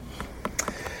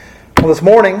Well, this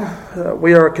morning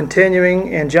we are continuing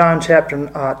in John chapter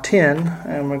 10,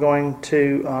 and we're going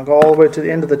to go all the way to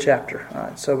the end of the chapter. All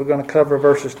right, so we're going to cover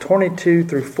verses 22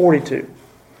 through 42.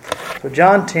 So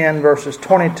John 10, verses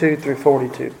 22 through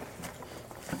 42.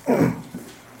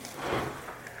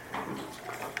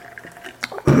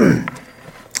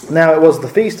 Now it was the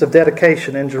feast of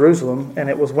dedication in Jerusalem, and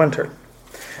it was winter.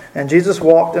 And Jesus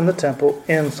walked in the temple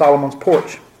in Solomon's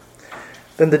porch.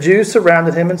 Then the Jews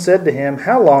surrounded him and said to him,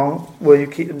 How long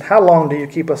do you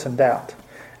keep us in doubt?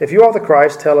 If you are the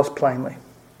Christ, tell us plainly.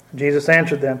 Jesus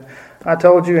answered them, I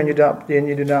told you, and you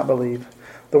do not believe.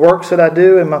 The works that I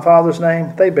do in my Father's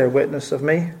name, they bear witness of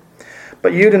me.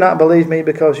 But you do not believe me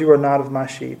because you are not of my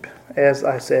sheep, as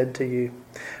I said to you.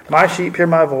 My sheep hear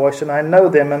my voice, and I know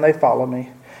them, and they follow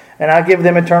me. And I give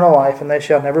them eternal life, and they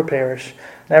shall never perish.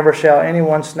 Never shall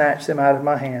anyone snatch them out of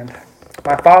my hand.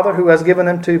 My Father who has given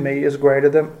them to me is greater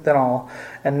than all,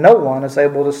 and no one is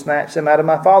able to snatch them out of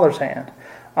my Father's hand.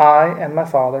 I and my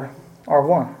Father are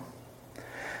one.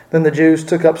 Then the Jews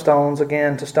took up stones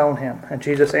again to stone him, and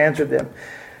Jesus answered them,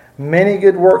 Many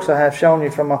good works I have shown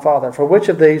you from my Father. For which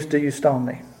of these do you stone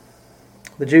me?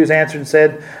 The Jews answered and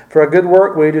said, For a good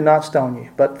work we do not stone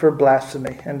you, but for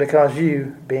blasphemy, and because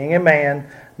you, being a man,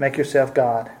 make yourself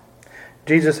God.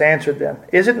 Jesus answered them,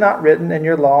 Is it not written in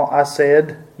your law, I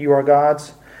said, you are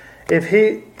gods? If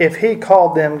he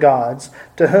called them gods,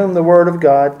 to whom the word of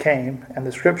God came, and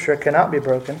the scripture cannot be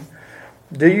broken,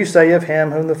 do you say of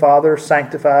him whom the Father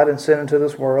sanctified and sent into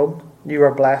this world, you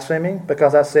are blaspheming,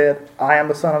 because I said, I am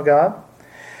the Son of God?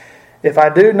 If I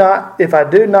do not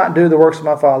do the works of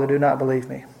my Father, do not believe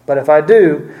me. But if I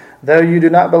do, though you do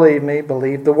not believe me,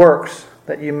 believe the works,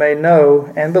 that you may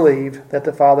know and believe that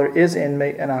the Father is in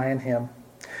me and I in him.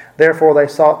 Therefore they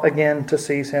sought again to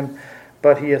seize him,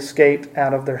 but he escaped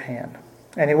out of their hand.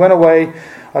 And he went away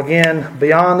again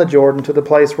beyond the Jordan to the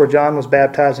place where John was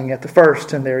baptizing at the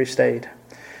first, and there he stayed.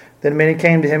 Then many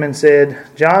came to him and said,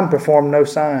 John performed no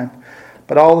sign,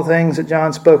 but all the things that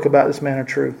John spoke about this man are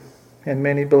true. And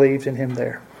many believed in him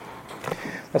there.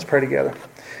 Let's pray together.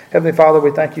 Heavenly Father,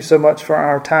 we thank you so much for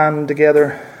our time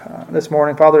together this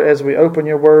morning. Father, as we open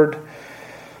your word,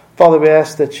 Father, we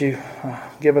ask that you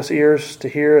give us ears to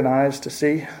hear and eyes to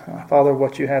see, Father,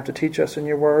 what you have to teach us in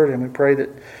your word. And we pray that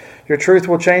your truth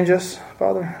will change us,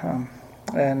 Father,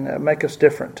 and make us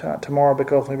different tomorrow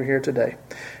because we were here today.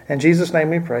 In Jesus' name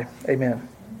we pray. Amen.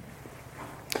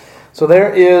 So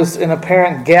there is an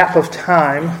apparent gap of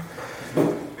time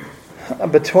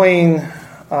between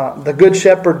the Good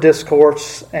Shepherd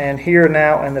discourse and here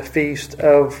now in the Feast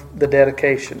of the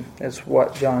Dedication is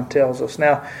what John tells us.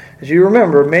 Now, as you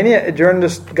remember, during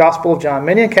this Gospel of John,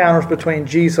 many encounters between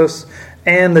Jesus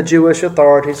and the Jewish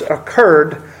authorities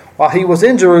occurred while he was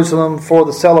in Jerusalem for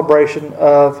the celebration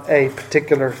of a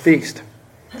particular feast.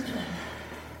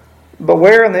 But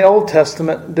where in the Old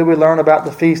Testament do we learn about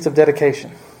the Feast of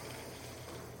Dedication?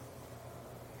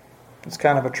 It's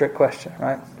kind of a trick question,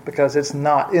 right? Because it's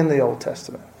not in the Old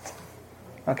Testament.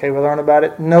 Okay, we learn about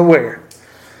it nowhere.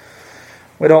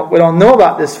 We don't know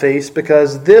about this feast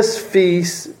because this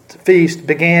feast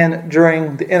began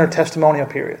during the intertestamental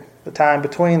period, the time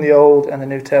between the Old and the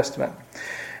New Testament.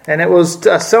 And it was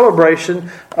a celebration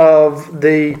of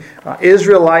the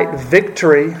Israelite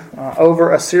victory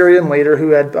over a Syrian leader who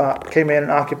had came in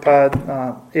and occupied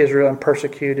Israel and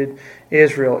persecuted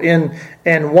Israel. In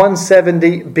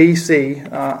 170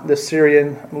 BC, the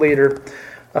Syrian leader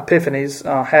Epiphanes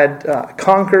had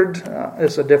conquered.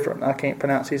 It's a different. I can't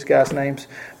pronounce these guys' names,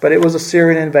 but it was a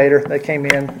Syrian invader. They came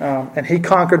in and he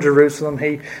conquered Jerusalem.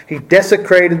 He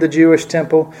desecrated the Jewish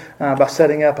temple by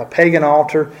setting up a pagan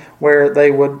altar where they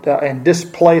would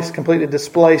completely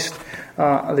displaced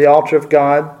the altar of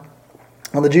God.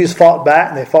 And the Jews fought back,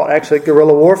 and they fought actually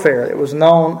guerrilla warfare. It was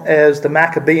known as the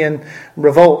Maccabean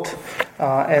Revolt.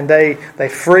 And they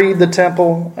freed the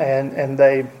temple, and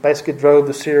they basically drove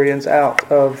the Syrians out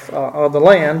of the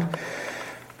land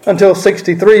until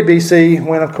 63 BC,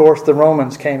 when, of course, the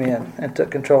Romans came in and took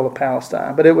control of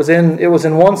Palestine. But it was in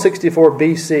 164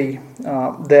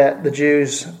 BC that the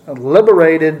Jews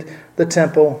liberated the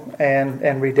temple and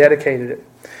rededicated it.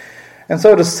 And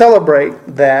so to celebrate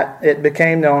that, it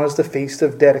became known as the Feast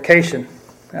of Dedication.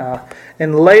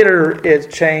 And later it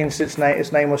changed its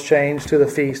name was changed to the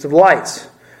Feast of Lights,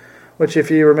 which, if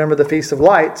you remember, the Feast of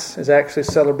Lights is actually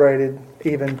celebrated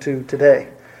even to today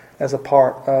as a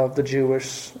part of the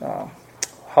Jewish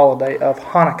holiday of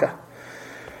Hanukkah.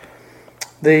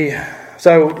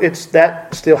 That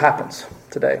still happens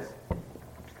today.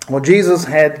 Well, Jesus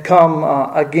had come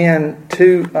again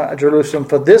to Jerusalem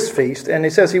for this feast, and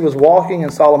he says he was walking in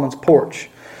Solomon's porch.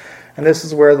 And this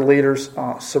is where the leaders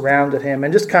surrounded him.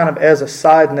 And just kind of as a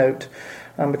side note,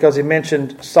 because he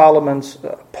mentioned Solomon's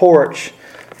porch,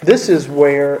 this is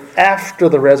where, after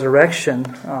the resurrection,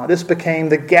 this became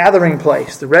the gathering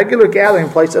place, the regular gathering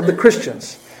place of the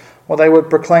Christians, where they would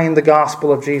proclaim the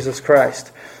gospel of Jesus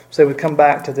Christ. So they would come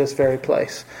back to this very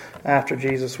place after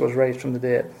Jesus was raised from the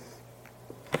dead.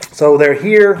 So they're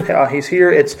here. He's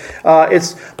here. It's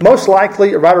most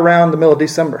likely right around the middle of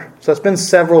December. So it's been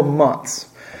several months.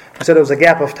 I said it was a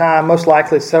gap of time. Most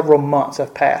likely several months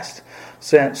have passed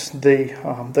since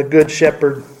the Good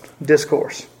Shepherd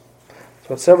discourse.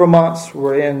 So several months.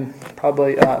 We're in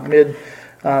probably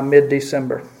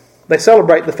mid-December. They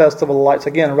celebrate the Festival of Lights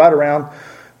again right around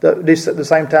the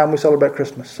same time we celebrate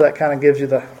Christmas. So that kind of gives you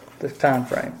the time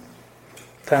frame,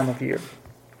 time of year.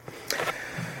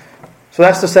 So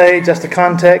that's the stage, that's the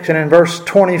context. And in verse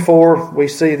 24, we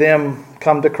see them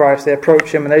come to Christ. They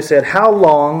approach him and they said, "How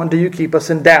long do you keep us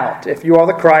in doubt? If you are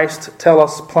the Christ, tell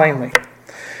us plainly."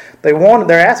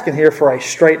 They're asking here for a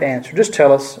straight answer. Just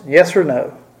tell us yes or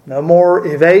no. No more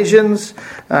evasions,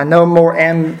 no more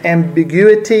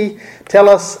ambiguity. Tell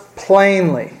us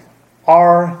plainly,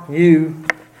 are you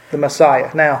the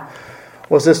Messiah? Now,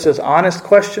 was this an honest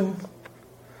question?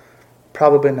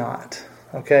 Probably not.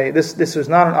 Okay, this was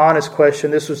not an honest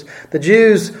question. The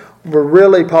Jews were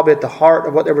really probably at the heart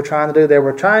of what they were trying to do. They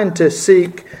were trying to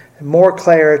seek more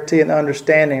clarity and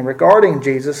understanding regarding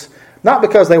Jesus, not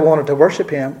because they wanted to worship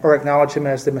him or acknowledge him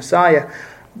as the Messiah.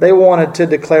 They wanted to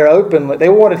declare openly. They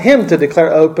wanted him to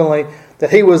declare openly that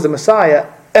he was the Messiah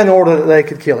in order that they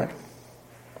could kill him.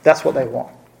 That's what they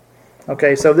want.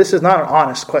 Okay, so this is not an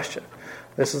honest question.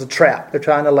 This is a trap. They're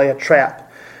trying to lay a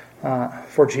trap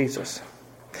for Jesus.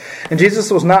 And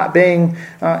Jesus was not being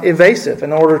evasive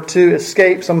in order to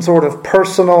escape some sort of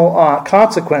personal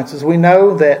consequences. We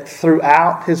know that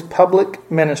throughout his public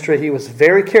ministry, he was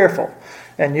very careful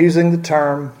in using the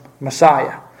term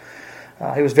Messiah.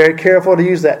 He was very careful to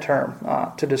use that term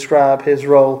to describe his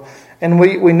role. And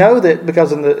we know that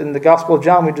because in the Gospel of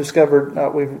John, we discovered,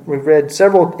 we've read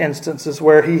several instances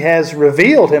where he has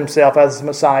revealed himself as the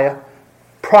Messiah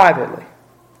privately.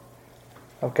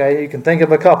 Okay, you can think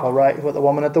of a couple, right? With the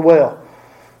woman at the well.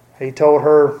 He told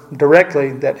her directly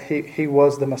that he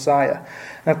was the Messiah.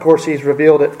 And of course, he's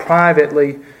revealed it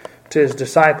privately to his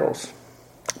disciples.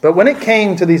 But when it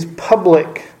came to these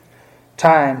public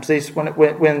times,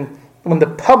 when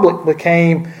the public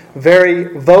became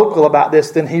very vocal about this,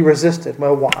 then he resisted.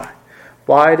 Well, why?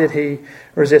 Why did he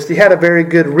resist? He had a very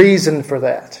good reason for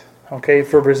that, okay,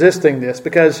 for resisting this.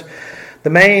 Because the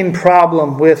main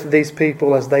problem with these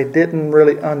people is they didn't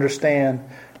really understand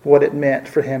what it meant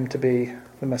for him to be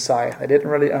the Messiah. They didn't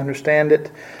really understand it.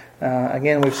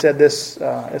 Again, we've said this.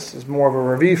 This is more of a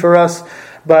review for us.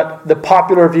 But the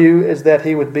popular view is that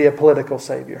he would be a political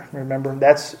savior. Remember,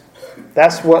 that's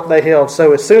what they held.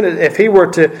 So as soon as if he were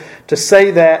to say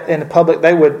that in the public,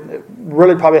 they would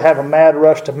really probably have a mad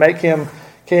rush to make him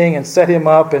king and set him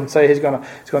up and say he's going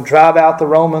to drive out the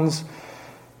Romans.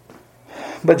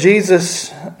 But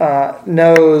Jesus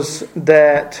knows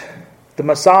that the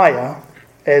Messiah,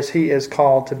 as he is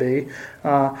called to be,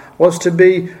 was to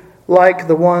be like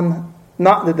the one,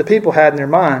 not that the people had in their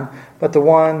mind, but the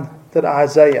one that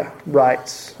Isaiah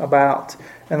writes about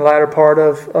in the latter part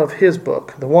of his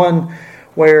book. The one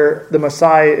where the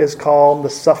Messiah is called the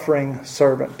suffering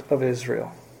servant of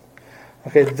Israel.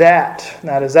 Okay,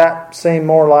 now does that seem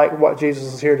more like what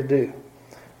Jesus is here to do?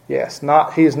 Yes,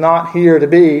 he's not here to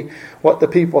be what the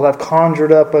people have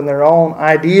conjured up in their own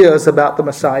ideas about the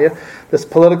Messiah, this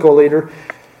political leader.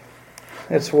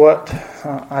 It's what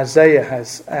Isaiah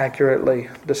has accurately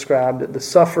described it, the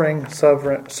suffering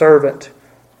servant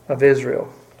of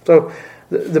Israel. So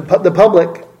the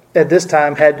public at this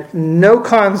time had no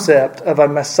concept of a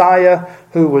Messiah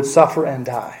who would suffer and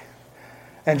die.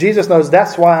 And Jesus knows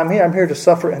that's why I'm here. I'm here to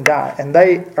suffer and die. And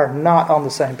they are not on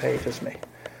the same page as me.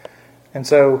 And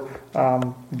so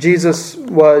Jesus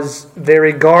was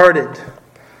very guarded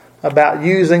about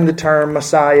using the term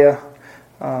Messiah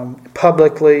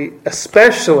publicly,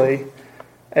 especially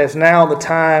as now the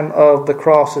time of the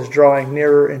cross is drawing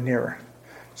nearer and nearer.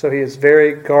 So he is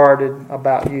very guarded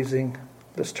about using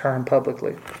this term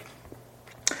publicly.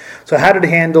 So how did he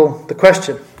handle the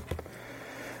question?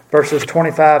 Verses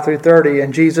 25 through 30,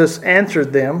 and Jesus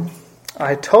answered them,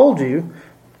 "I told you,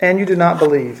 and you do not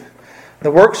believe.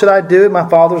 The works that I do in my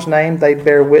Father's name, they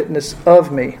bear witness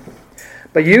of me.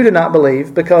 But you do not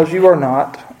believe, because you are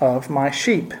not of my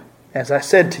sheep, as I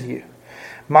said to you.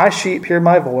 My sheep hear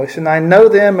my voice, and I know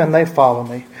them, and they follow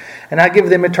me. And I give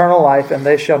them eternal life, and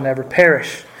they shall never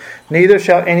perish. Neither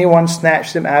shall anyone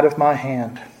snatch them out of my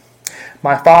hand.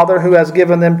 My Father who has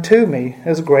given them to me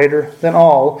is greater than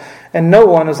all, and no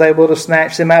one is able to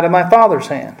snatch them out of my Father's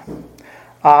hand.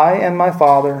 I and my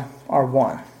Father are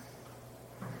one.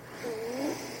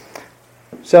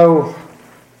 So,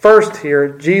 first here,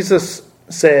 Jesus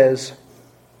says,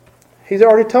 He's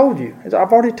already told you.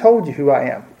 I've already told you who I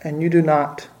am, and you do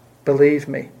not believe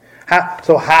me.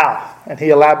 How? And He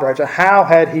elaborates. How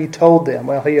had He told them?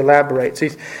 Well, He elaborates.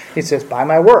 He says, by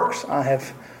my works, I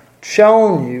have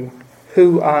shown you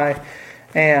who I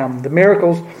am. The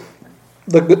miracles,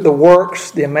 the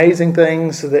works, the amazing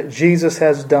things that Jesus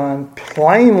has done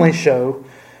plainly show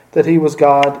that He was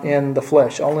God in the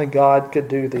flesh. Only God could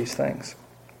do these things.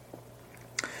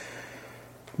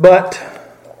 But,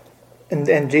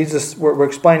 and Jesus, we're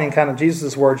explaining kind of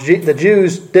Jesus' words. The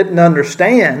Jews didn't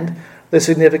understand the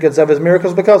significance of His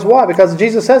miracles because why? Because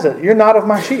Jesus says it. You're not of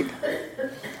my sheep.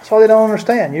 That's why they don't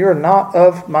understand. You are not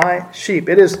of my sheep.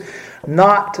 It has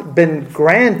not been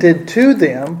granted to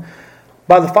them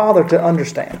by the Father to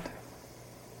understand.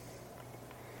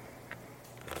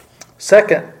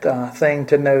 Second thing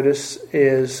to notice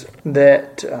is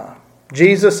that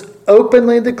Jesus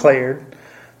openly declared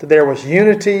that there was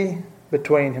unity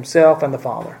between Himself and the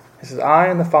Father. He says, I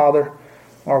and the Father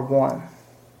are one.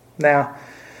 Now,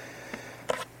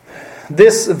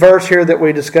 this verse here that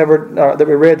we discovered, that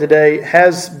we read today,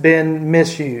 has been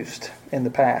misused in the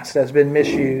past. It has been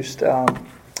misused. Back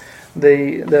in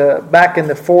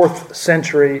the 4th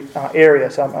century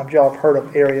Arius, y'all have heard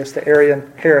of Arius, the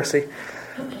Arian heresy.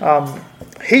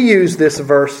 He used this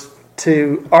verse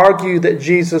to argue that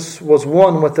Jesus was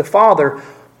one with the Father,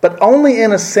 but only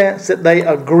in a sense that they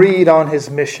agreed on His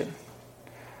mission.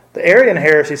 The Arian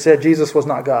heresy said Jesus was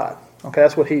not God. Okay,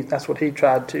 that's what he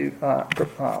tried to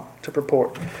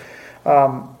purport.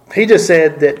 He just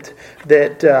said that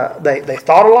they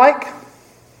thought alike.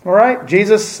 All right,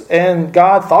 Jesus and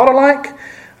God thought alike,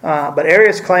 but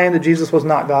Arius claimed that Jesus was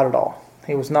not God at all.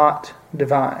 He was not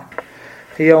divine.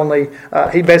 He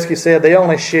basically said they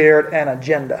only shared an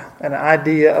agenda, an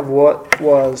idea of what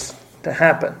was to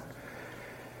happen.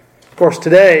 Of course,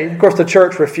 the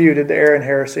church refuted the Arian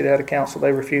heresy. They had a council.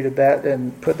 They refuted that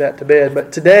and put that to bed.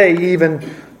 But today, even,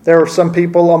 there are some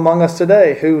people among us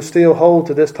today who still hold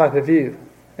to this type of view.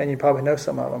 And you probably know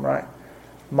some of them, right?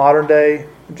 Modern day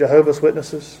Jehovah's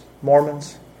Witnesses,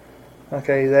 Mormons.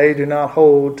 Okay, they do not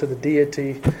hold to the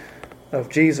deity of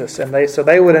Jesus. And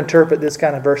they would interpret this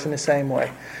kind of verse in the same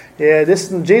way. Yeah,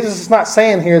 Jesus is not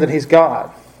saying here that He's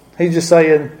God. He's just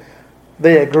saying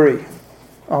they agree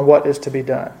on what is to be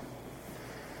done.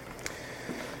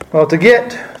 Well, to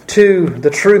get to the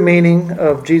true meaning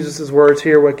of Jesus' words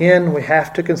here, again, we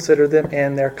have to consider them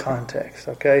in their context.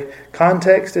 Okay?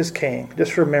 Context is king.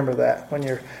 Just remember that. When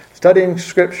you're studying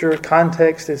Scripture,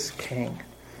 context is king.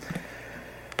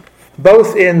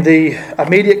 Both in the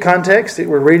immediate context that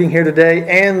we're reading here today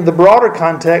and the broader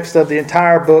context of the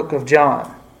entire book of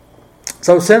John.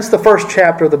 So since the first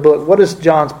chapter of the book, what is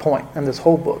John's point in this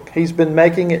whole book? He's been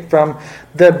making it from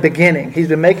the beginning. He's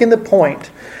been making the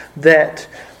point that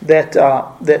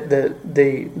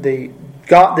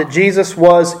Jesus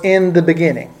was in the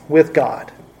beginning with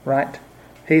God, right?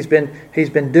 He's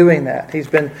been doing that.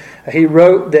 He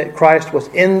wrote that Christ was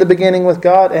in the beginning with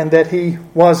God and that He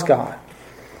was God.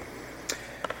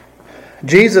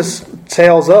 Jesus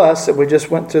tells us that we just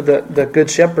went to the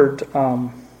Good Shepherd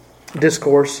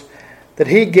discourse that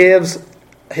He gives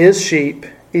His sheep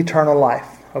eternal life.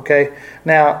 Okay,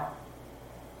 now,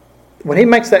 when He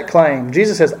makes that claim,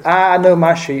 Jesus says, I know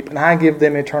my sheep and I give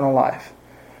them eternal life.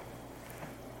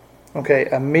 Okay,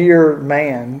 a mere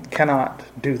man cannot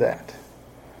do that.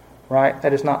 Right?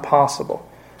 That is not possible.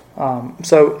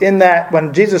 So in that,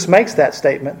 when Jesus makes that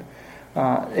statement,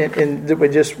 that we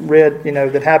just read,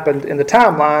 that happened in the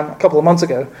timeline a couple of months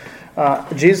ago,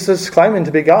 Jesus is claiming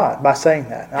to be God by saying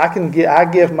that. I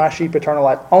give my sheep eternal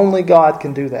life. Only God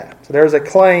can do that. So there's a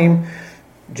claim.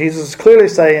 Jesus is clearly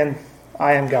saying,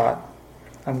 I am God.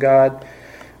 I'm God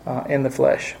in the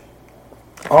flesh.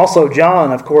 Also,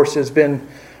 John, of course, has been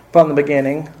from the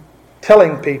beginning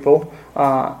telling people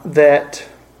that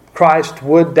Christ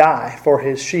would die for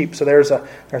His sheep. So there's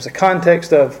a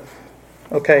context of,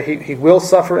 okay, he will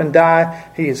suffer and die.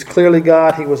 He is clearly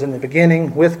God. He was in the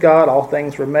beginning with God. All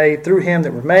things were made through Him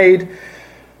that were made.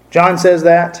 John says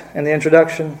that in the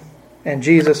introduction, and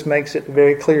Jesus makes it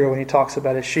very clear when He talks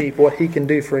about His sheep, what He can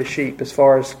do for His sheep as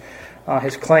far as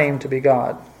His claim to be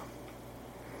God.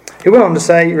 He went on to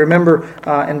say, remember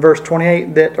in verse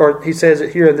 28, or he says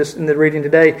it here in the reading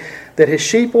today, that His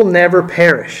sheep will never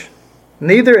perish.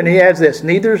 Neither, and he adds this,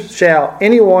 neither shall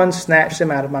anyone snatch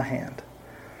them out of my hand.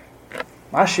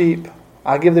 My sheep,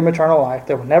 I give them eternal life.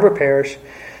 They will never perish.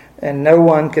 and no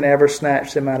one can ever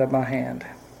snatch them out of my hand.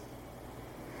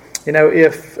 You know,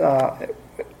 if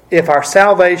our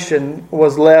salvation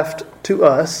was left to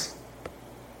us,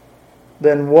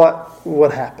 then what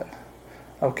would happen?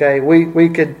 Okay, we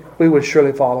would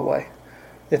surely fall away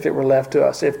if it were left to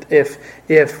us.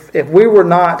 If we were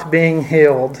not being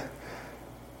held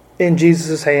in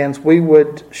Jesus' hands, we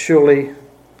would surely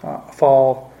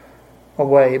fall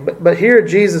away. But here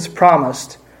Jesus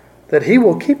promised that He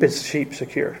will keep His sheep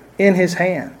secure in His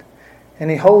hand, and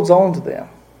He holds on to them,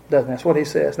 doesn't He? That's what He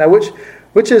says. Now, which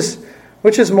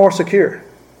is more secure?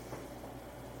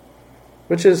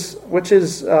 Which is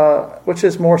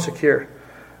more secure?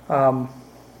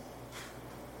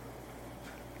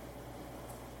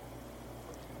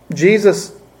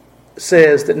 Jesus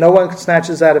says that no one can snatch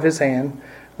us out of His hand.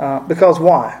 Because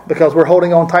why? Because we're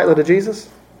holding on tightly to Jesus?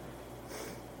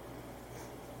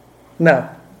 No.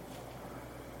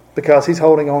 Because He's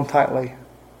holding on tightly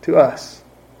to us.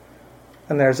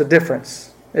 And there's a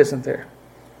difference, isn't there?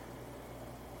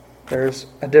 There's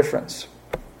a difference.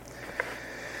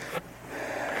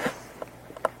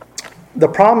 The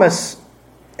promise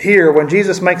here, when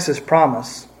Jesus makes His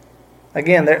promise,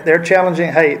 again, they're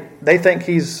challenging, hey, they think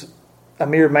He's a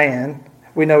mere man.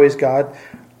 We know He's God.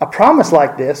 A promise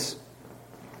like this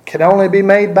can only be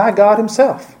made by God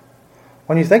Himself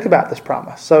when you think about this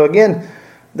promise. So again,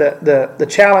 the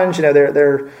challenge, you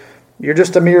know, you're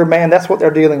just a mere man. That's what they're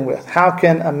dealing with. How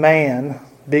can a man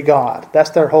be God? That's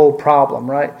their whole problem,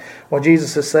 right? Well,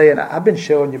 Jesus is saying, I've been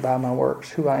showing you by my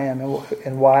works who I am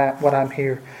and what I'm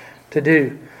here to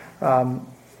do.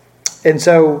 And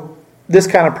so this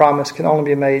kind of promise can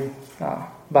only be made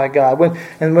by God.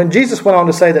 When Jesus went on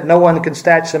to say that no one can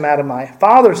snatch them out of my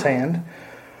Father's hand,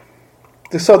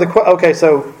 so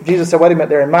Jesus said, wait a minute,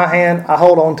 they're in my hand, I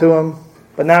hold on to them,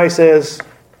 but now He says,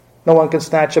 no one can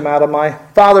snatch them out of my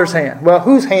Father's hand. Well,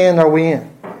 whose hand are we in?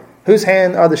 Whose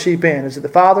hand are the sheep in? Is it the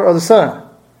Father or the Son?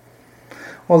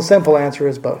 Well, the simple answer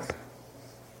is both.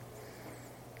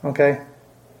 Okay?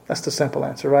 That's the simple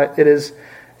answer, right? It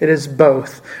is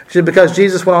both. Because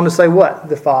Jesus went on to say what?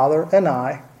 The Father and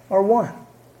I are one.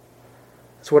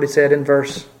 That's what He said in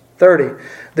verse 30.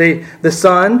 The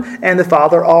Son and the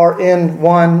Father are in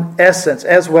one essence,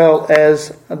 as well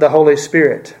as the Holy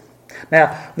Spirit.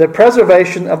 Now, the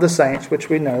preservation of the saints, which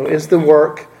we know, is the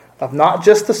work of not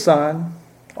just the Son,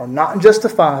 or not just the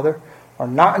Father, or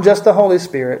not just the Holy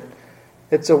Spirit.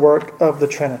 It's a work of the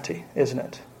Trinity, isn't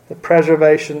it? The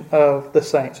preservation of the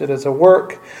saints. It is a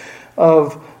work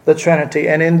of the Trinity.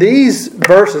 And in these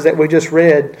verses that we just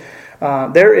read,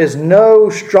 there is no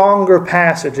stronger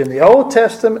passage in the Old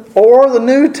Testament or the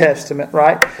New Testament,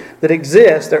 right, that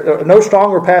exists. No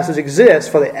stronger passage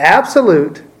exists for the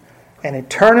absolute and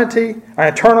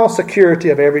eternal security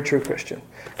of every true Christian.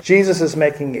 Jesus is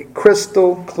making it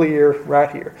crystal clear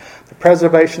right here. The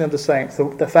preservation of the saints,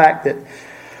 the fact that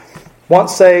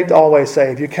once saved, always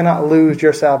saved. You cannot lose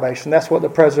your salvation. That's what the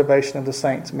preservation of the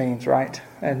saints means, right?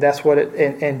 And that's what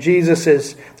and Jesus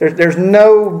is, there's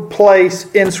no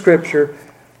place in Scripture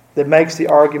that makes the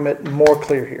argument more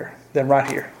clear here than right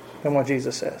here, than what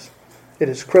Jesus says. It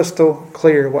is crystal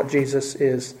clear what Jesus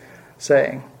is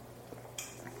saying.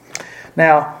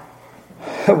 Now,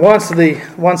 back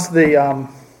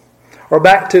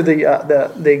to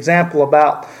the example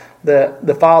about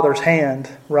the Father's hand,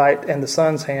 right, and the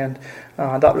Son's hand.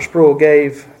 Dr. Sproul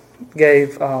gave.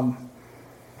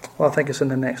 I think it's in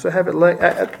the next.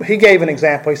 He gave an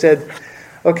example. He said,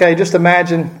 "Okay, just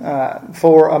imagine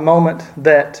for a moment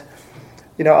that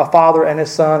a father and his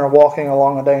son are walking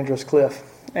along a dangerous cliff.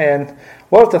 And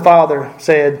what if the father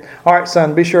said, 'All right,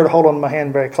 son, be sure to hold on to my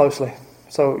hand very closely,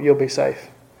 so you'll be safe.'"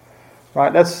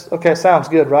 Right? That's okay. Sounds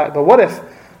good, right? But what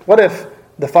if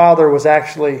the father was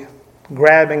actually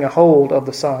grabbing a hold of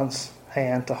the son's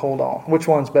hand to hold on? Which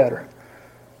one's better?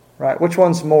 Right? Which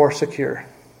one's more secure?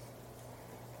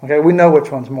 Okay, we know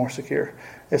which one's more secure.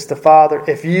 It's the father.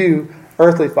 If you,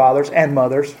 earthly fathers and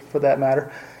mothers, for that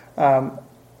matter,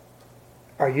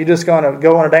 are you just going to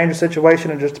go in a dangerous situation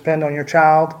and just depend on your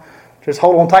child? Just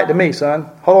hold on tight to me,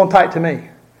 son. Hold on tight to me.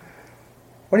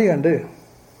 What are you going to do?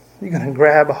 You're going to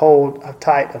grab a hold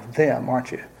tight of them,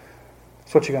 aren't you?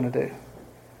 That's what you're going to do.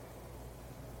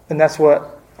 And that's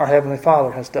what our Heavenly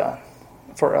Father has done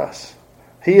for us.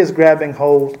 He is grabbing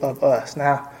hold of us.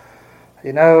 Now,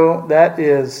 that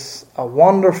is a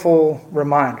wonderful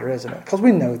reminder, isn't it? Because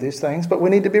we know these things, but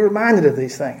we need to be reminded of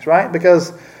these things, right?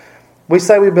 Because we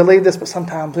say we believe this, but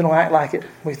sometimes we don't act like it.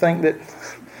 We think that,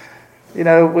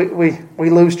 we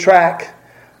lose track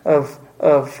of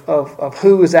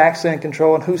who is actually in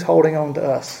control and who's holding on to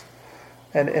us.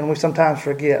 And we sometimes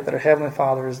forget that our Heavenly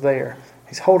Father is there.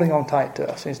 He's holding on tight to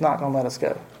us. He's not going to let us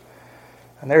go.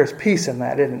 And there is peace in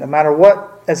that, isn't it? No matter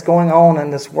what is going on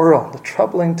in this world, the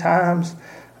troubling times,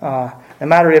 no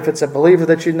matter if it's a believer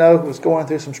that you know who's going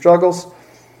through some struggles, you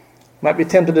might be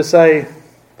tempted to say,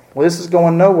 well, this is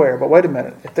going nowhere. But wait a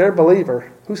minute. If they're a believer,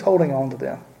 who's holding on to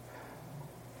them?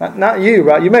 Not you,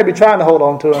 right? You may be trying to hold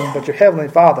on to them, but your Heavenly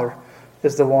Father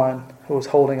is the one who is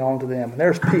holding on to them. And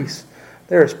there's peace.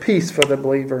 There is peace for the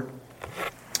believer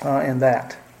in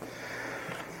that.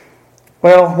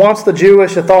 Well, once the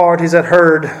Jewish authorities had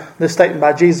heard this statement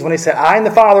by Jesus when he said, I and the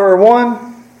Father are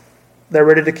one, they're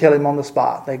ready to kill him on the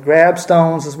spot. They grab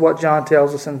stones, is what John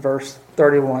tells us in verse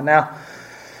 31. Now,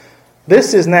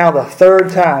 this is now the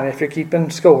third time, if you're keeping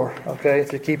score, okay,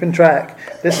 if you're keeping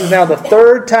track. This is now the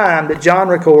third time that John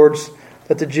records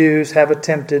that the Jews have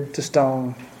attempted to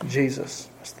stone Jesus.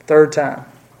 It's the third time.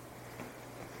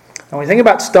 Now, when you think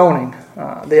about stoning,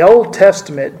 the Old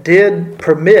Testament did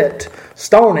permit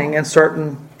stoning in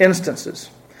certain instances.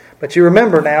 But you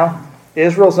remember now,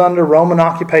 Israel's under Roman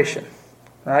occupation.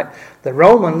 Right? The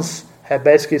Romans had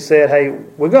basically said, hey,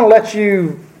 we're going to let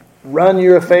you run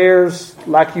your affairs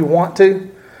like you want to,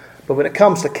 but when it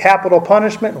comes to capital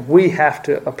punishment, we have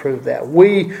to approve that.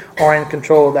 We are in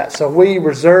control of that. So we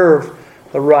reserve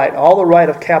the right. All the right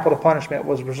of capital punishment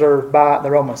was reserved by the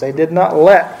Romans. They did not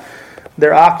let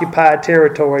their occupied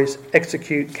territories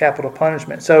execute capital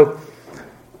punishment. So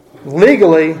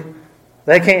legally,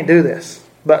 they can't do this.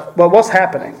 But what's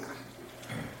happening?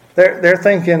 They're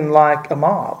thinking like a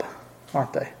mob,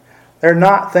 aren't they? They're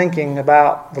not thinking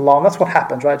about the law. And that's what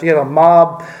happens, right? You have a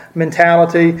mob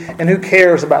mentality, and who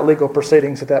cares about legal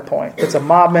proceedings at that point? It's a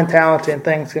mob mentality, and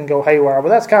things can go haywire. But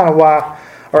that's kind of why,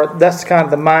 or that's kind of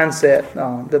the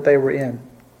mindset that they were in.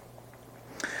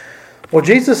 Well,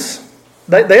 Jesus,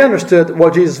 they understood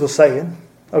what Jesus was saying.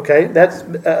 Okay, that's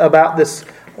about this,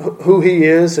 who he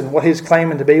is and what he's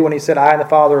claiming to be when he said, I and the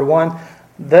Father are one.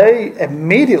 They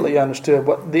immediately understood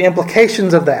what the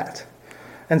implications of that.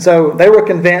 And so they were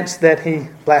convinced that he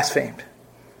blasphemed.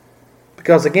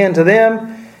 Because again, to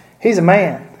them, he's a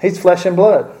man. He's flesh and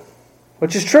blood.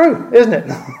 Which is true, isn't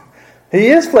it? He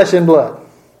is flesh and blood.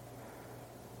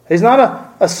 He's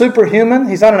not a superhuman.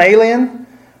 He's not an alien.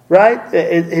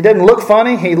 Right? He doesn't look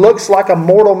funny. He looks like a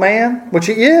mortal man. Which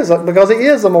he is, because he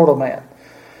is a mortal man.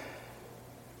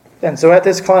 And so at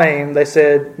this claim, they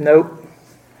said, nope.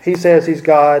 He says he's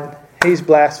God. He's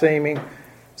blaspheming.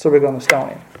 So we're going to stone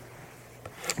him.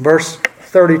 Verse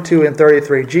 32 and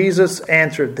 33, Jesus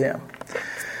answered them,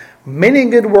 many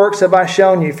good works have I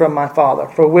shown you from my Father.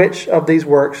 For which of these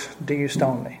works do you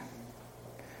stone me?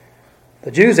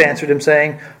 The Jews answered him,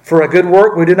 saying, for a good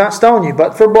work we do not stone you,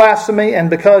 but for blasphemy, and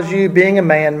because you, being a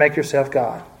man, make yourself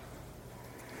God.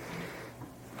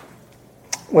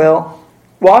 Well,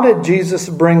 why did Jesus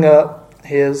bring up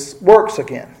his works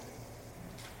again?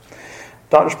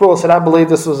 Dr. Sproul said, I believe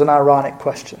this was an ironic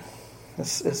question.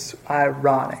 It's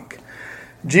ironic.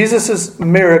 Jesus'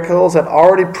 miracles had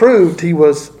already proved he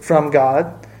was from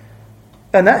God,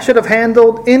 and that should have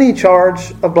handled any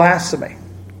charge of blasphemy.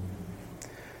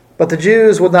 But the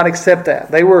Jews would not accept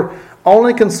that. They were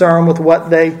only concerned with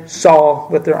what they saw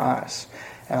with their eyes.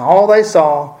 And all they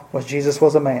saw was Jesus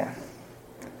was a man,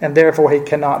 and therefore he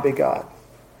cannot be God.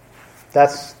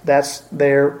 That's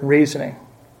their reasoning.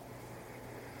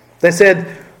 They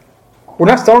said, we're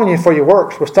not stoning you for your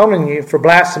works. We're stoning you for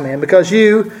blasphemy. And because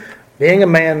you, being a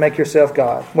man, make yourself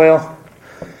God. Well,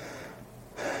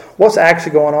 what's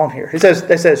actually going on here?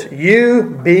 They says,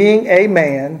 you, being a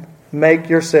man, make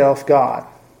yourself God.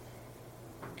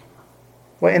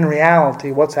 Well, in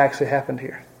reality, what's actually happened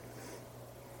here?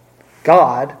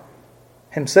 God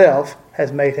himself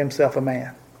has made himself a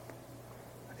man.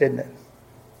 Isn't it?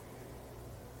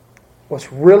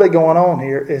 What's really going on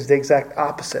here is the exact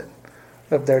opposite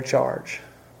of their charge.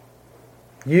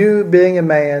 You, being a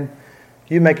man,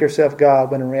 you make yourself God,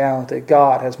 when in reality,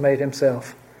 God has made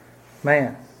himself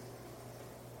man.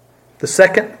 The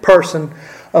second person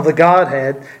of the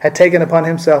Godhead had taken upon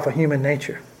himself a human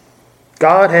nature.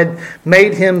 God had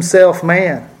made himself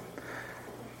man.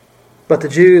 But the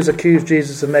Jews accused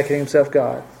Jesus of making himself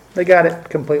God. They got it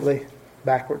completely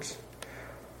backwards.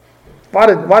 Why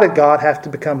did God have to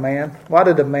become man? Why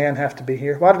did a man have to be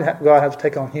here? Why did God have to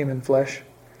take on human flesh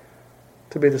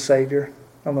to be the Savior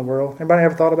of the world? Anybody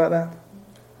ever thought about that?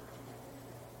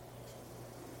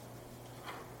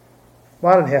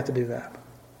 Why did he have to do that?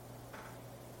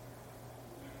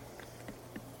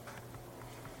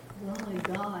 Only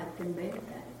God can bear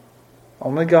that.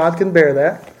 Only God can bear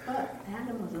that. But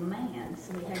Adam was a man,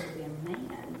 so he had to be a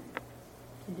man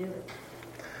to do it.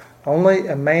 Only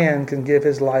a man can give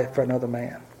his life for another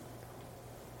man.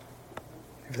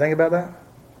 If you think about that?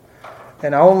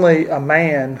 And only a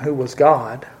man who was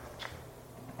God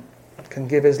can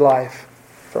give his life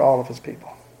for all of his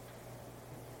people.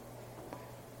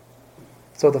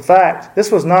 So the fact,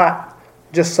 this was not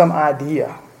just some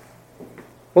idea.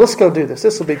 Well, let's go do this.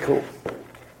 This will be cool.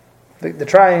 The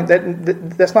trying,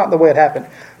 that's not the way it happened.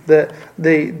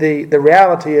 The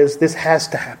reality is this has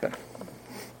to happen.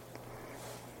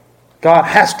 God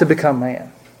has to become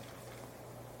man.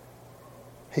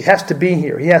 He has to be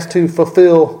here. He has to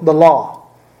fulfill the law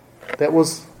that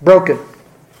was broken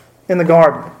in the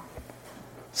garden.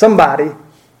 Somebody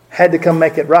had to come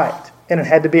make it right. And it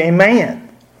had to be a man.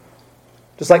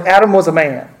 Just like Adam was a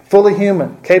man, fully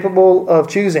human, capable of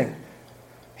choosing.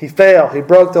 He fell. He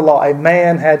broke the law. A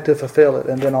man had to fulfill it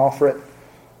and then offer it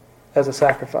as a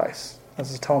sacrifice,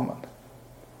 as atonement.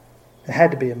 It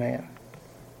had to be a man.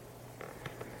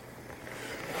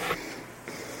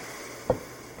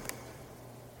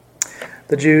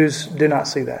 The Jews do not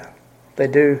see that. They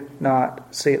do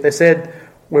not see it. They said,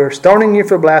 we're stoning you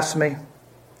for blasphemy,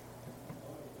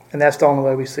 and that's the only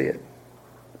way we see it.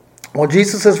 Well,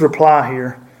 Jesus' reply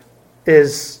here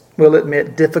is, we'll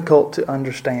admit, difficult to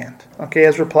understand. Okay,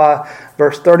 his reply,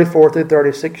 verse 34 through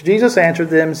 36. Jesus answered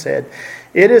them and said,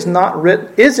 is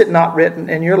it not written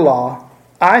in your law,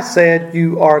 I said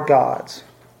you are gods?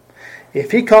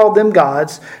 If he called them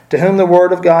gods, to whom the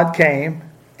word of God came,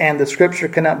 and the scripture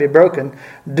cannot be broken,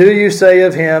 do you say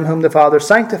of him whom the Father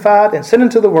sanctified and sent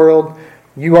into the world,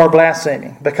 you are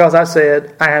blaspheming, because I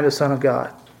said, I am the Son of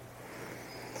God?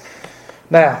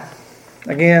 Now,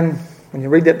 again, when you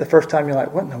read that the first time, you're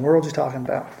like, what in the world is he talking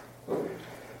about?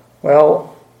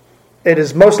 Well, it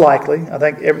is most likely, I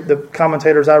think the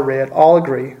commentators I read all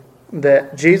agree,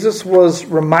 that Jesus was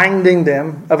reminding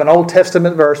them of an Old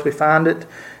Testament verse. We find it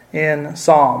in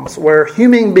Psalms, where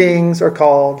human beings are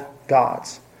called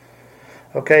gods.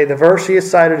 Okay, the verse he has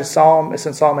cited is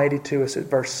in Psalm 82, it's at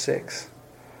verse 6.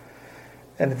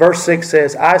 And verse 6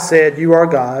 says, I said you are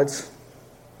gods.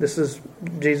 This is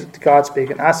Jesus, God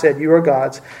speaking. I said you are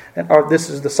gods. Or this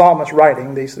is the psalmist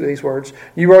writing these words.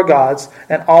 You are gods,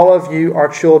 and all of you are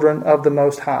children of the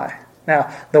Most High.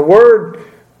 Now, the word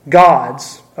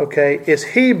gods, okay, is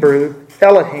Hebrew,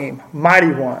 Elohim,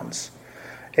 mighty ones.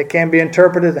 It can be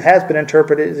interpreted, it has been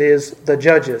interpreted, as the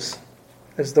judges,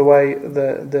 is the way,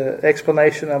 the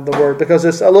explanation of the word, because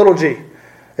it's a little g.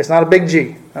 It's not a big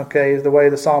G, okay, is the way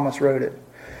the psalmist wrote it.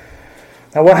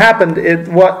 Now what happened,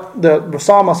 what the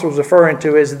psalmist was referring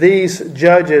to is these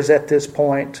judges at this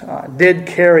point did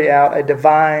carry out a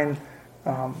divine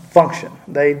function.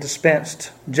 They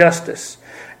dispensed justice.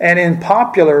 And in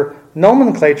popular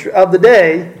nomenclature of the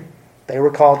day, they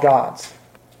were called gods.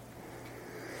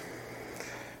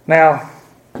 Now,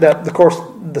 of course,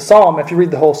 the psalm, if you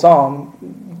read the whole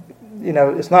psalm,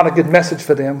 it's not a good message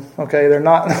for them. Okay, they're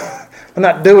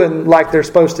not doing like they're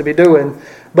supposed to be doing.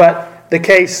 But the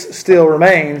case still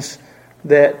remains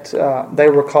that they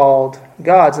were called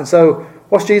gods. And so,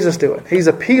 what's Jesus doing? He's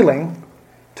appealing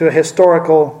to a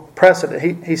historical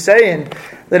precedent. He's saying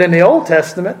that in the Old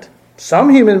Testament, some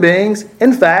human beings,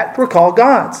 in fact, were called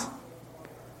gods.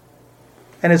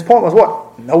 And his point was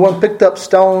what? No one picked up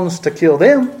stones to kill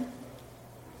them.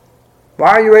 Why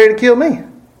are you ready to kill me?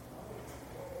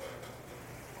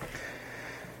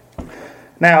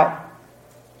 Now,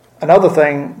 another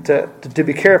thing to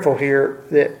be careful here,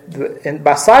 that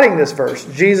by citing this verse,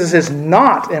 Jesus is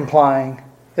not implying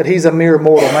that he's a mere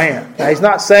mortal man. Now, he's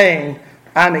not saying,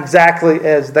 I'm exactly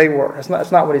as they were.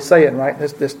 That's not what he's saying, right?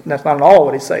 That's not at all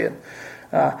what he's saying.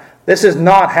 This is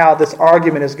not how this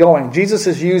argument is going. Jesus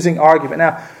is using argument.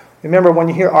 Now, remember, when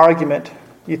you hear argument,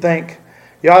 you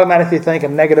automatically think a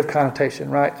negative connotation,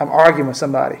 right? I'm arguing with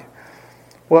somebody.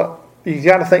 Well, you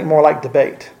got to think more like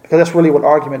debate, because that's really what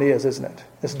argument is, isn't it?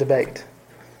 It's debate,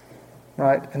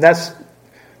 right? And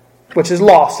which is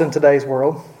lost in today's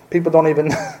world. People don't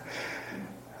even,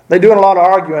 they're doing a lot of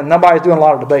arguing. Nobody's doing a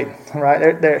lot of debating,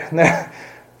 right? They're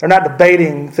not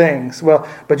debating things. Well,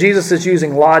 but Jesus is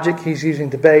using logic. He's using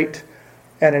debate,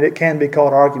 and it can be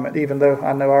called argument, even though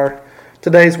I know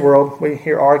today's world, we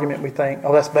hear argument, we think,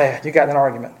 oh, that's bad. You got an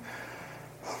argument.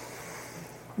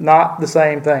 Not the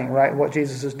same thing, right? What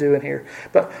Jesus is doing here.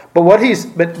 But what he's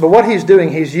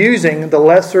doing, he's using the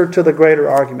lesser to the greater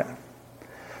argument.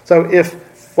 So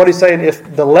what he's saying,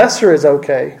 if the lesser is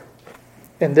okay,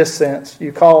 in this sense,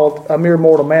 you called a mere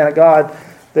mortal man a God,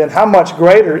 then how much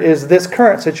greater is this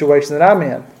current situation that I'm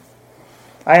in?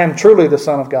 I am truly the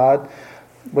Son of God.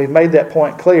 We've made that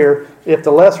point clear. If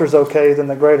the lesser is okay, then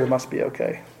the greater must be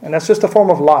okay. And that's just a form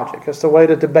of logic. It's the way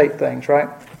to debate things, right?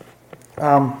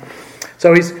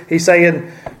 So he's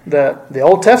saying the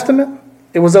Old Testament,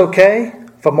 it was okay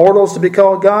for mortals to be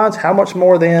called gods, how much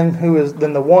more then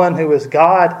than the one who is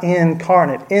God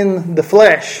incarnate, in the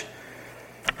flesh?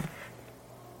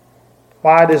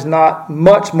 Why it is not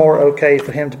much more okay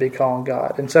for him to be called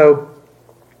God? And so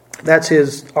that's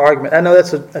his argument. I know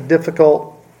that's a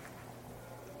difficult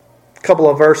couple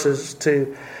of verses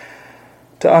to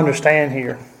understand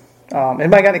here.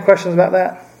 Anybody got any questions about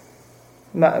that?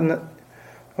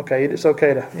 Okay, it's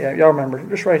okay to, y'all remember,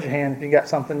 just raise your hand if you got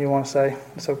something you want to say.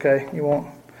 It's okay. You won't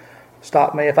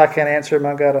stop me. If I can't answer them,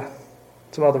 I've got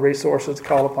some other resources to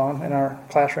call upon in our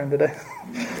classroom today.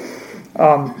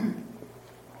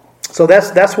 So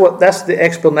that's the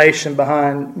explanation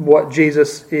behind what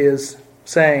Jesus is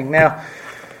saying. Now,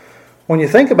 when you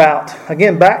think about,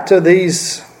 again, back to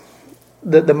these,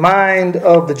 the mind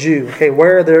of the Jew, okay,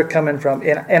 where they're coming from.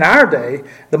 In our day,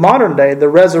 the modern day, the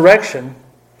resurrection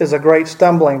is a great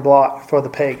stumbling block for the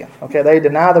pagan. Okay, they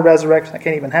deny the resurrection; it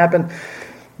can't even happen.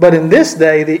 But in this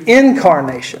day, the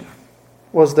incarnation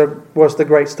was the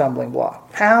great stumbling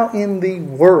block. How in the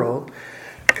world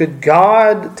could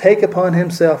God take upon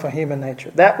himself a human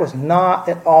nature? That was not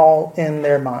at all in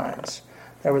their minds.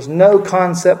 There was no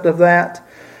concept of that.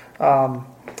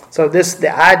 So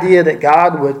the idea that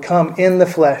God would come in the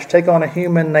flesh, take on a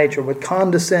human nature, would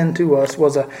condescend to us,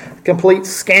 was a complete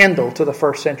scandal to the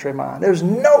first century mind. There's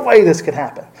no way this could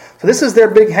happen. So this is their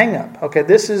big hang-up. Okay,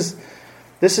 this is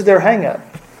their hang-up.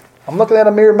 I'm looking at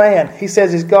a mere man. He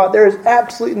says he's God. There is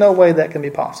absolutely no way that can be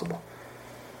possible.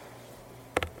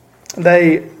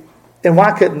 And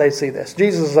why couldn't they see this?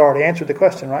 Jesus has already answered the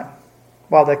question, right?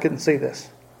 Why they couldn't see this.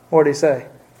 What did he say?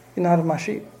 You're not of my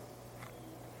sheep.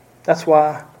 That's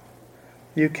why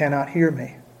you cannot hear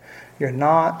me. You're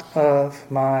not of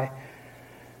my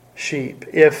sheep.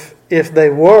 If they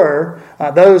were,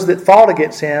 those that fought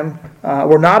against him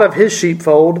were not of his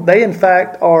sheepfold, they in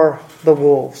fact are the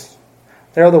wolves.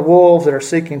 They're the wolves that are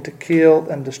seeking to kill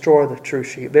and destroy the true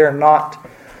sheep. They are not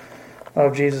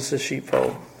of Jesus'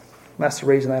 sheepfold. That's the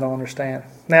reason they don't understand.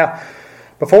 Now,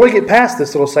 before we get past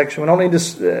this little section, we don't need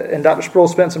to, and Dr. Sproul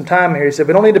spent some time here, he said,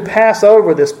 we don't need to pass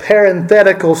over this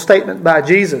parenthetical statement by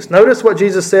Jesus. Notice what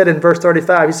Jesus said in verse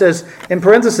 35. He says, in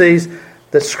parentheses,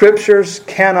 the Scriptures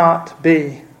cannot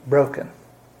be broken.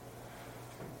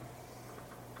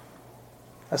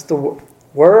 That's the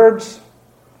words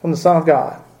from the Son of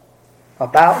God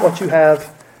about what you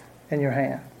have in your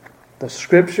hand. The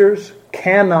Scriptures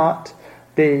cannot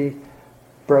be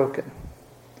broken.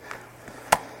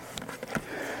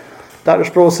 Dr.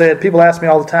 Sproul said, people ask me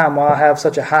all the time why I have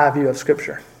such a high view of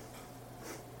Scripture.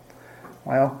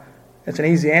 Well, it's an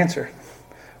easy answer.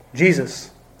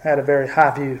 Jesus had a very high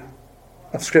view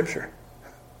of Scripture,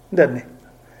 doesn't he?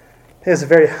 He has a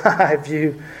very high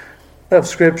view of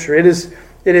Scripture. It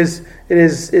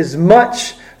is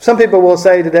much. Some people will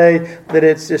say today that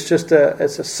it's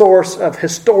a source of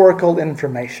historical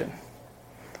information.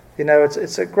 You know,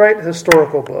 it's a great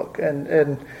historical book,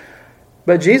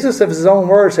 but Jesus, of his own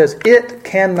words, says it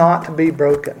cannot be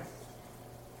broken.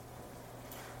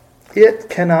 It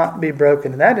cannot be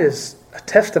broken, and that is a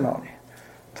testimony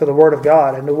to the Word of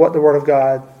God and to what the Word of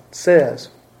God says.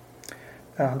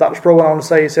 Dr. Sproul went on to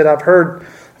say, he said, I've heard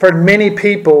many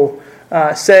people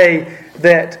say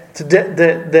that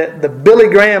the Billy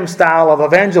Graham style of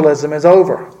evangelism is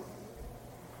over.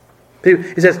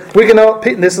 He says,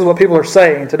 this is what people are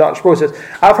saying to Dr. Sproul. He says,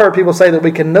 I've heard people say that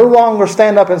we can no longer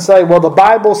stand up and say, well, the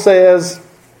Bible says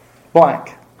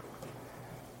blank.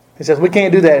 He says, we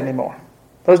can't do that anymore.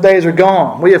 Those days are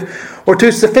gone. We're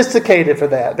too sophisticated for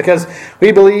that because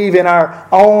we believe in our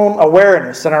own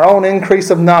awareness and our own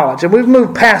increase of knowledge. And we've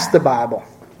moved past the Bible.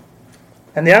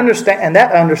 And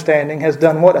that understanding has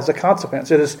done what as a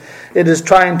consequence? It is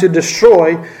trying to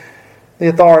destroy the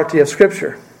authority of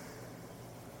Scripture.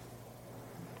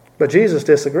 But Jesus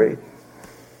disagreed,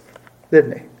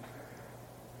 didn't he?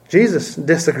 Jesus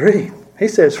disagreed. He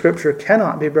said Scripture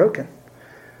cannot be broken.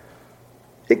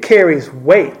 It carries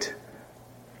weight.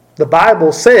 The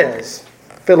Bible says,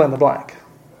 fill in the blank.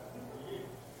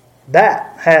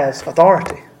 That has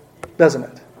authority, doesn't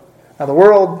it? Now the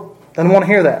world doesn't want to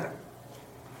hear that.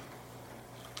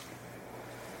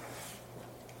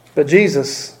 But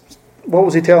Jesus, what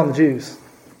was he telling the Jews?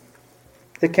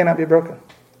 It cannot be broken.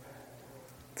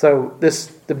 So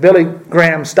the Billy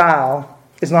Graham style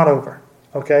is not over,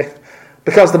 okay?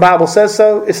 Because the Bible says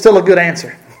so, it's still a good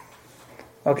answer.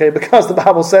 Okay, because the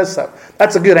Bible says so.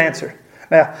 That's a good answer.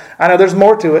 Now, I know there's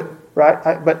more to it,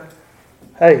 right? But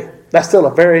hey, that's still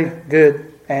a very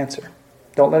good answer.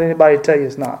 Don't let anybody tell you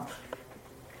it's not.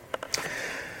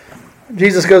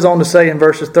 Jesus goes on to say in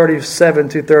verses 37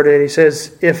 to 38, he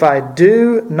says, if I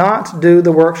do not do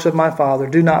the works of my Father,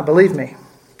 do not believe me.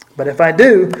 But if I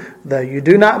do, though you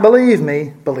do not believe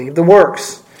me, believe the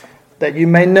works, that you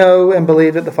may know and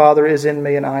believe that the Father is in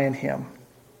me and I in him.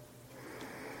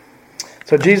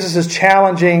 So Jesus is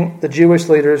challenging the Jewish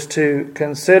leaders to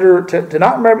consider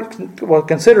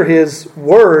consider his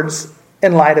words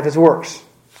in light of his works.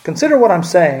 Consider what I'm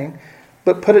saying,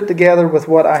 but put it together with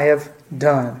what I have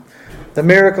done. The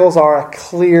miracles are a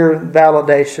clear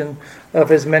validation of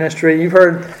his ministry. You've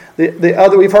heard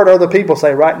we've heard other people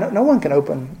say, right? No one can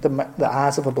open the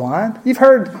eyes of a blind. You've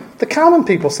heard the common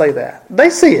people say that. They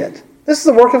see it. This is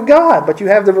the work of God. But you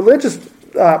have the religious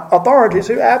authorities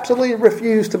who absolutely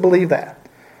refuse to believe that.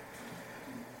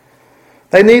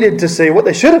 They needed to see, what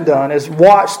they should have done is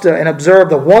watched and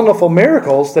observed the wonderful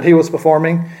miracles that he was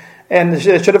performing, and they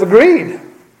should have agreed.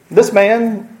 This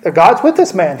man, God's with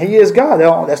this man. He is God.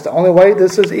 That's the only way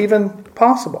this is even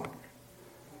possible.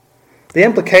 The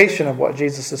implication of what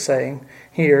Jesus is saying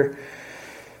here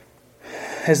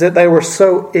is that they were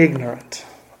so ignorant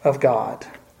of God.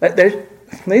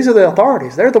 These are the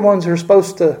authorities. They're the ones who are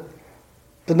supposed to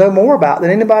know more about than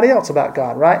anybody else about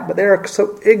God, right? But they are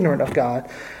so ignorant of God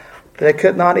that they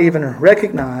could not even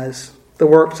recognize the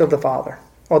works of the Father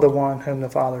or the one whom the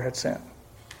Father had sent.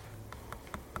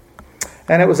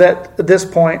 And it was at this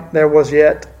point there was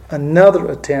yet another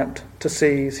attempt to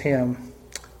seize him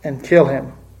and kill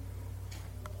him.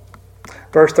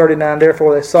 Verse 39,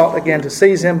 therefore they sought again to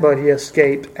seize him, but he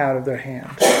escaped out of their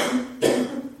hand.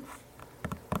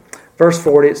 Verse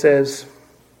 40, it says,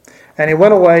 and he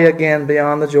went away again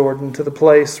beyond the Jordan to the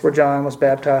place where John was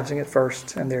baptizing at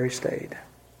first, and there he stayed.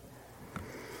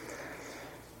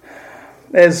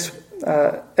 And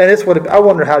it's what I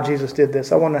wonder how Jesus did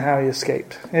this. I wonder how he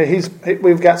escaped.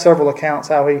 We've got several accounts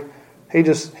how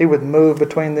he would move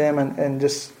between them and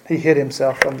just he hid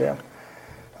himself from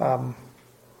them.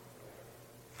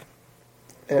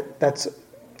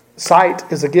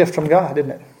 Sight is a gift from God,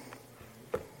 isn't it?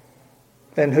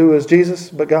 And who is Jesus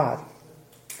but God?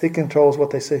 He controls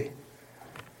what they see.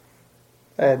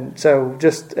 And so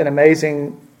just an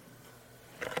amazing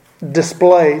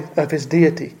display of his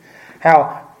deity.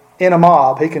 How in a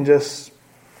mob he can just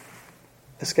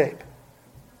escape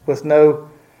with no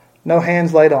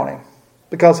hands laid on him.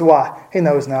 Because why? He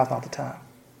knows now's not the time.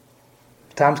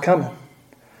 The time's coming.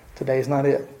 Today's not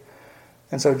it.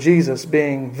 And so Jesus,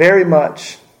 being very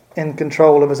much in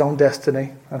control of his own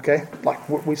destiny, okay? Like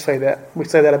we say that. We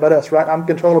say that about us, right? I'm in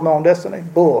control of my own destiny.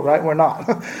 Bull, right? We're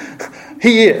not.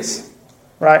 He is,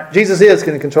 right? Jesus is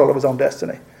in control of his own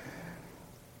destiny.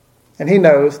 And he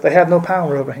knows they have no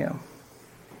power over him.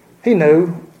 He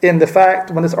knew in the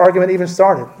fact when this argument even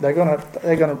started, they're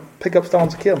gonna pick up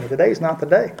stones to kill me. Today's not the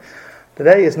day.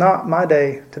 Today is not my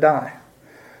day to die.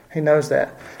 He knows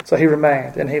that. So he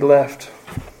remained and he left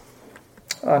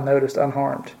unnoticed,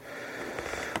 unharmed.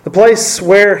 The place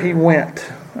where he went,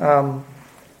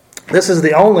 this is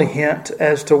the only hint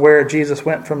as to where Jesus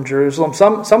went from Jerusalem.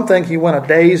 Some think he went a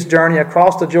day's journey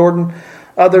across the Jordan.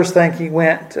 Others think he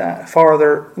went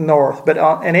farther north. But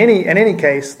in any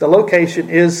case, the location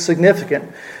is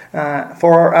significant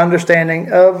for our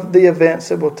understanding of the events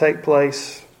that will take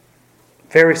place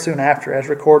very soon after, as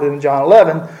recorded in John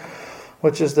 11,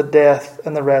 which is the death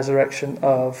and the resurrection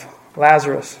of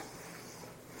Lazarus.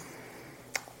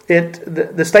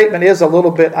 The statement is a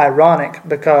little bit ironic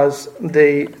because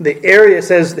the area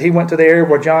says he went to the area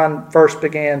where John first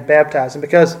began baptizing,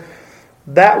 because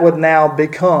that would now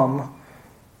become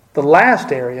the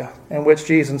last area in which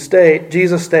Jesus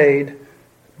stayed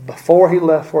before he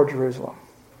left for Jerusalem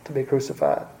to be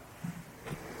crucified.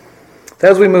 So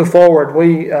as we move forward,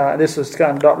 this is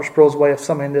kind of Dr. Sproul's way of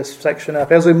summing this section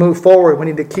up. As we move forward, we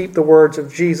need to keep the words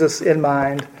of Jesus in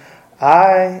mind.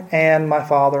 I and my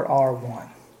Father are one.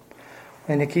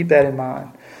 We need to keep that in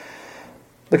mind.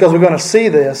 Because we're going to see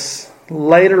this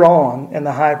later on in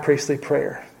the high priestly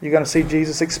prayer. You're going to see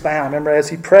Jesus expound. Remember, as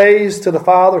he prays to the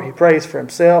Father, he prays for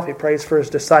himself, he prays for his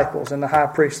disciples in the high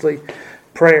priestly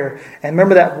prayer. And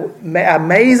remember that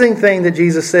amazing thing that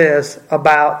Jesus says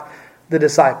about the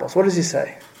disciples. What does he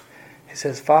say? He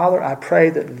says, Father, I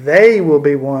pray that they will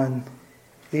be one,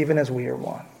 even as we are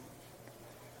one.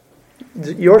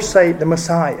 The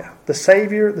Messiah, the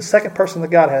Savior, the second person that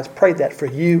God has, prayed that for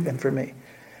you and for me.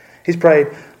 He's prayed,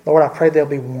 Lord, I pray they'll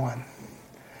be one,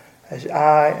 as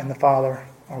I and the Father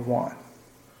are one.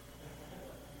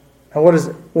 Now, what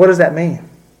does that mean?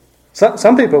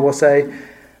 Some people will say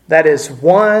that is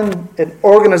one in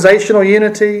organizational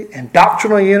unity and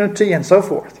doctrinal unity and so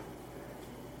forth.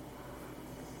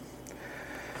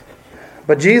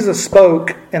 But Jesus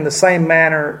spoke in the same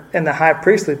manner in the high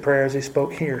priestly prayer as he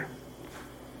spoke here.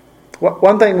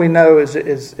 One thing we know is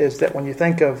that when you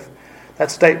think of that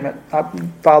statement.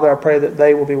 Father, I pray that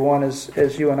they will be one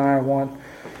as you and I are one.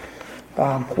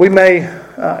 We may,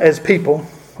 as people,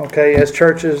 okay, as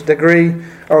churches, agree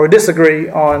or disagree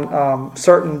on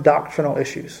certain doctrinal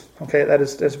issues. Okay,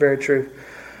 that's very true.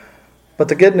 But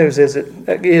the good news is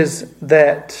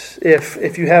that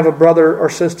if you have a brother or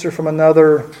sister from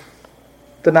another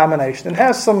denomination and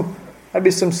has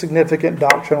maybe some significant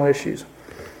doctrinal issues,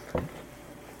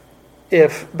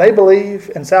 if they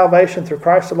believe in salvation through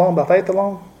Christ alone, by faith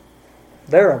alone,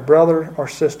 they're a brother or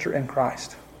sister in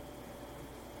Christ.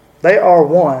 They are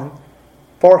one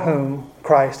for whom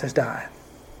Christ has died.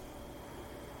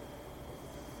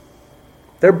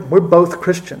 We're both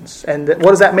Christians. And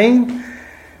what does that mean?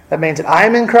 That means that I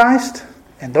am in Christ,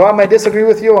 and though I may disagree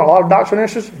with you on a lot of doctrinal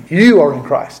issues, you are in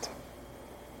Christ.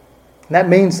 And that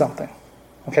means something.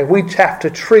 Okay, we have to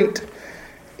treat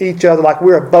each other like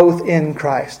we are both in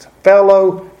Christ.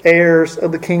 Fellow heirs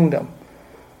of the kingdom.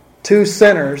 Two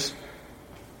sinners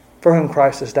for whom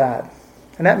Christ has died.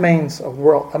 And that means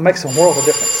it makes a world of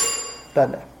difference,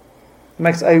 doesn't it? It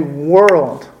makes a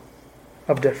world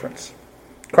of difference.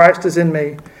 Christ is in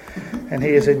me, and He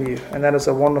is in you. And that is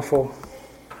a wonderful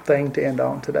thing to end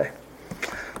on today.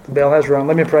 The bell has rung.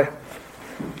 Let me pray.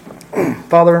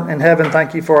 Father in heaven,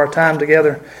 thank you for our time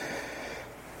together.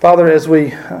 Father, as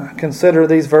we consider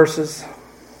these verses,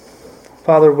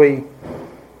 Father, we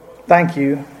thank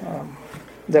you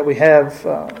that we have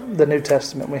the New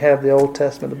Testament, we have the Old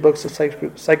Testament, the books of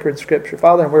sacred Scripture.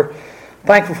 Father, and we're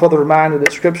thankful for the reminder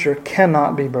that Scripture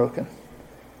cannot be broken.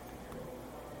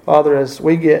 Father, as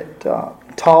we get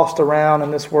tossed around in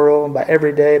this world by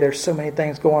every day, there's so many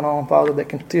things going on, Father, that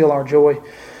can steal our joy.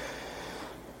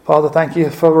 Father, thank you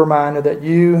for the reminder that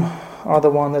you are the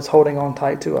one that's holding on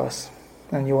tight to us,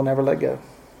 and you will never let go.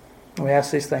 And we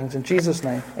ask these things in Jesus'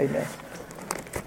 name. Amen.